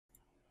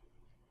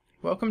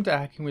Welcome to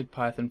Hacking with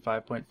Python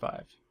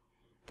 5.5,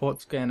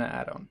 Port Scanner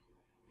add-on.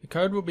 The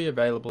code will be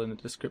available in the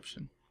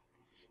description.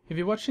 If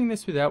you're watching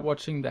this without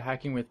watching the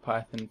Hacking with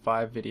Python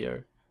 5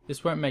 video,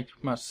 this won't make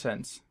much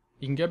sense.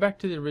 You can go back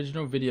to the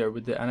original video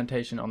with the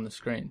annotation on the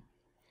screen.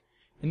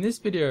 In this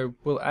video,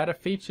 we'll add a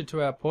feature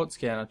to our port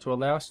scanner to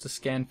allow us to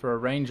scan for a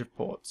range of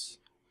ports.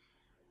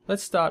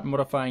 Let's start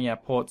modifying our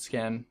port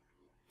scan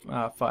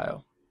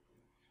file.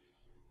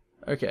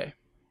 Okay,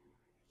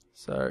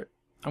 so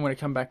I'm going to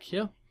come back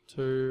here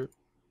to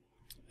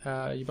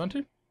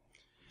Ubuntu,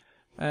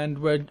 and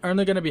we're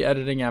only going to be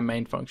editing our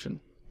main function.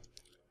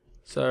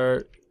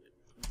 So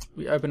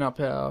we open up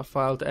our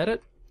file to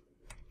edit,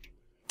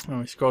 and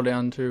we scroll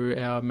down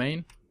to our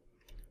main.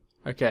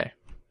 Okay,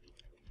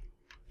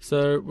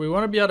 so we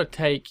want to be able to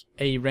take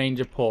a range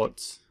of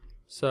ports.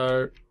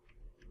 So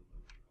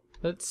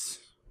let's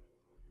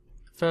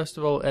first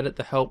of all edit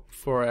the help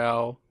for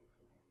our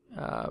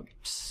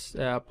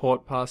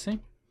port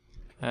passing,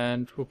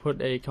 and we'll put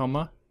a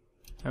comma,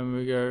 and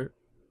we go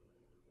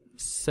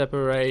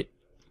separate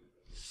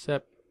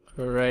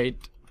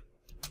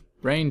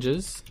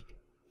ranges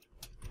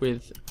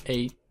with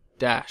a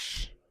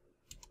dash.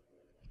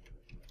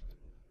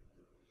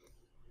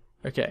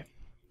 Okay,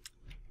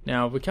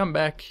 now if we come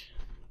back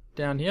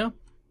down here,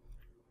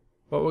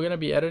 what we're going to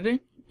be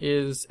editing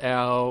is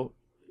our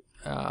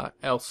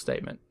else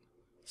statement.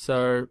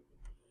 So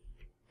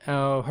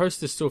our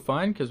host is still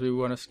fine because we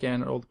want to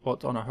scan all the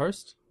ports on a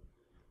host.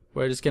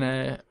 We're just going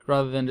to,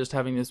 rather than just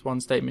having this one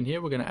statement here,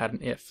 we're going to add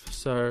an if.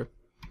 So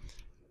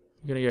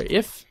we're going to go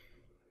if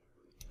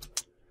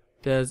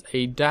there's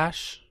a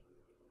dash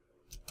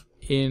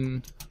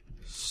in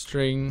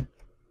string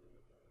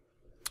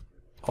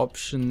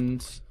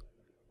options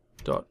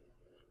dot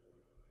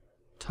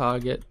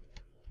target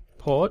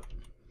port,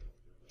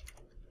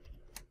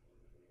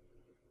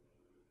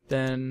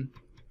 then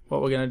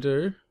what we're going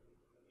to do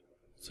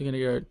is we're going to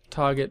go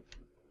target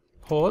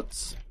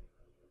ports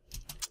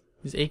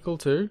is equal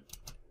to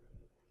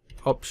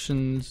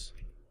options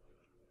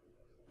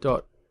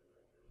dot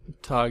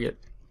target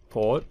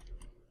port,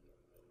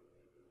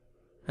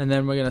 and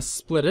then we're going to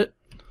split it.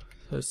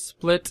 So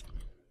split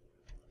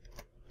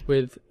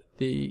with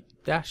the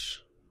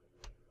dash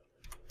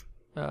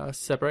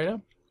separator,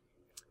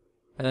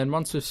 and then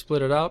once we've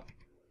split it up,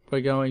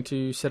 we're going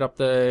to set up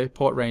the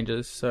port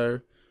ranges. So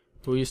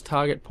we'll use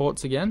target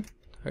ports again.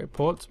 Target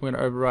ports. We're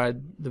going to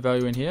override the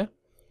value in here,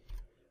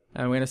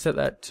 and we're going to set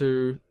that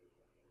to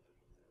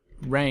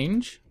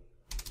range,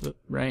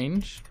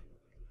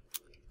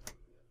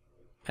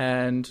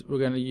 and we're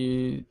going to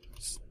use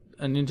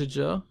an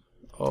integer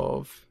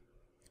of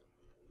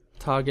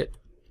target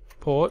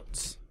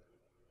ports,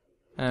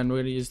 and we're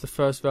going to use the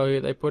first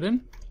value they put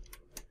in,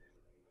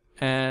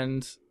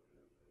 and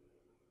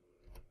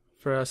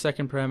for our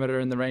second parameter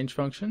in the range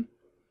function,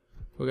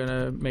 we're going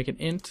to make an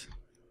int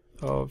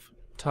of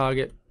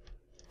target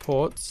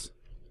ports,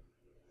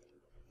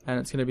 and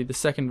it's going to be the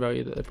second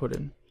value that they put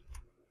in.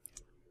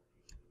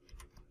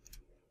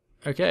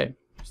 Okay,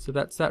 so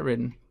that's that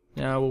written.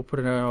 Now we'll put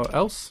in our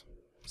else.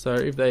 So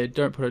if they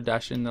don't put a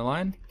dash in the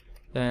line,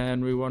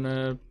 then we want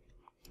to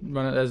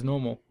run it as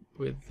normal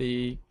with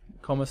the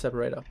comma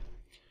separator.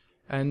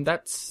 And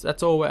that's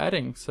all we're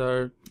adding.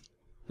 So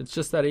it's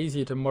just that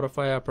easy to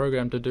modify our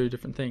program to do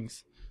different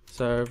things.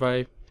 So if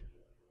I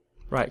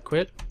right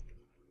quit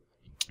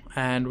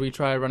and we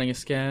try running a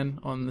scan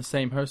on the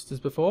same host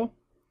as before,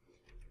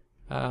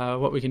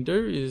 what we can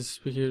do is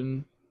we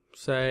can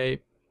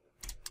say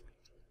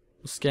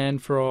scan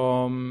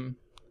from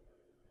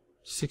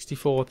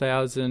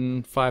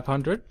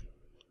 64,500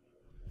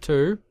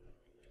 to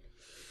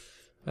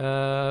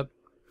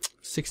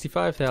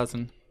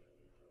 65,000.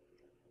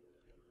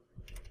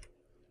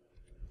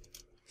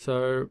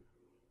 So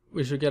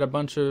we should get a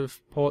bunch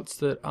of ports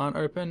that aren't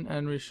open,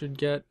 and we should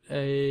get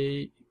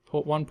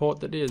one port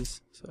that is.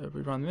 So if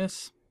we run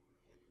this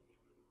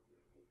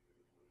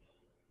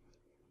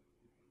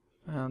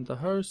and the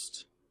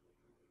host,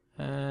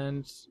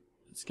 and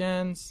it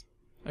scans.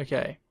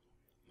 Okay.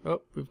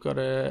 Oh, we've got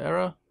an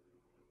error.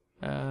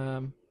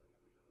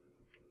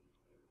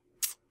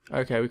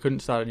 Okay, we couldn't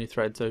start a new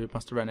thread, so we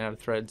must have run out of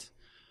threads.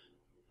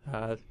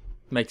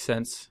 Makes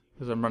sense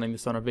because I'm running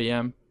this on a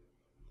VM.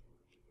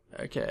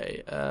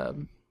 Okay.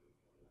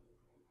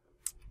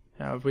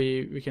 Now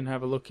we can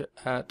have a look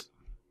at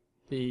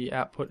the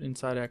output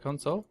inside our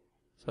console.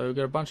 So we've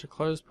got a bunch of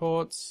closed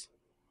ports,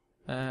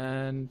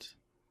 and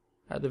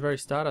at the very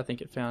start, I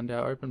think it found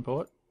our open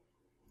port,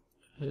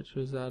 which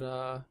was at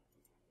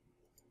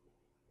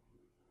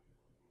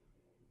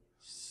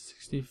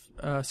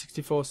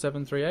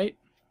 64738.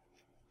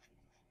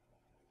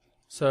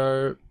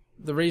 So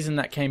the reason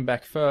that came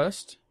back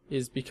first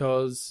is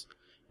because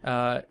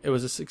it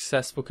was a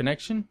successful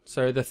connection.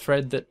 So the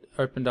thread that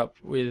opened up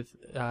with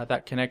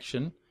that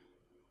connection,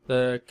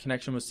 the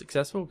connection was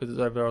successful because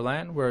it's over a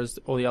LAN, whereas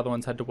all the other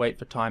ones had to wait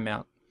for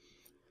timeout.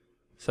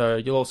 So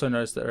you'll also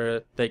notice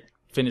that they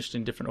finished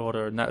in different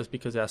order, and that was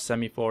because our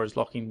semaphore is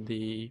locking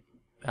the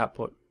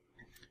output.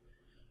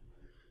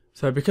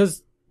 So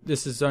because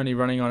this is only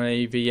running on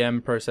a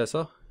VM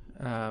processor.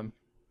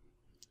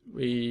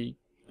 We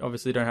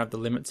obviously don't have the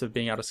limits of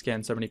being able to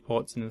scan so many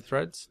ports in the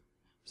threads,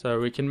 so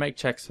we can make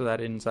checks for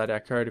that inside our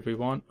code if we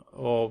want,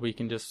 or we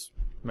can just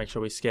make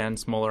sure we scan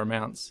smaller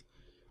amounts.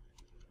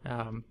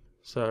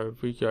 So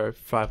if we go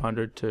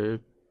 500 to,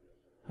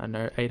 I don't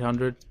know,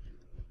 800,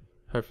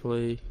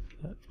 hopefully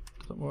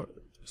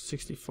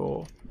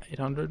 64,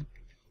 800,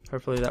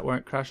 hopefully that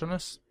won't crash on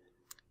us,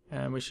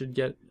 and we should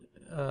get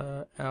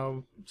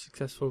our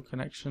successful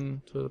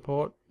connection to the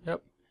port.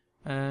 Yep,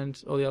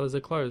 and all the others are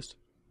closed.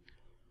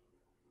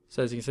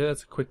 So as you can see,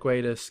 that's a quick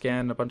way to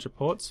scan a bunch of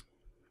ports,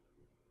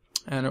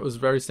 and it was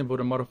very simple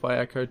to modify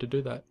our code to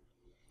do that.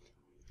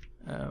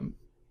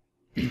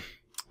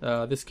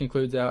 This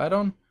concludes our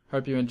add-on.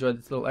 Hope you enjoyed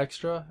this little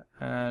extra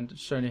and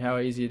shown you how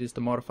easy it is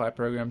to modify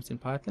programs in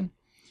Python.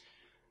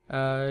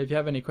 If you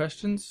have any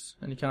questions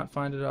and you can't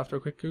find it after a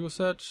quick Google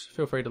search,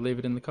 feel free to leave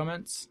it in the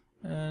comments,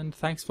 and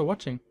thanks for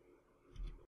watching.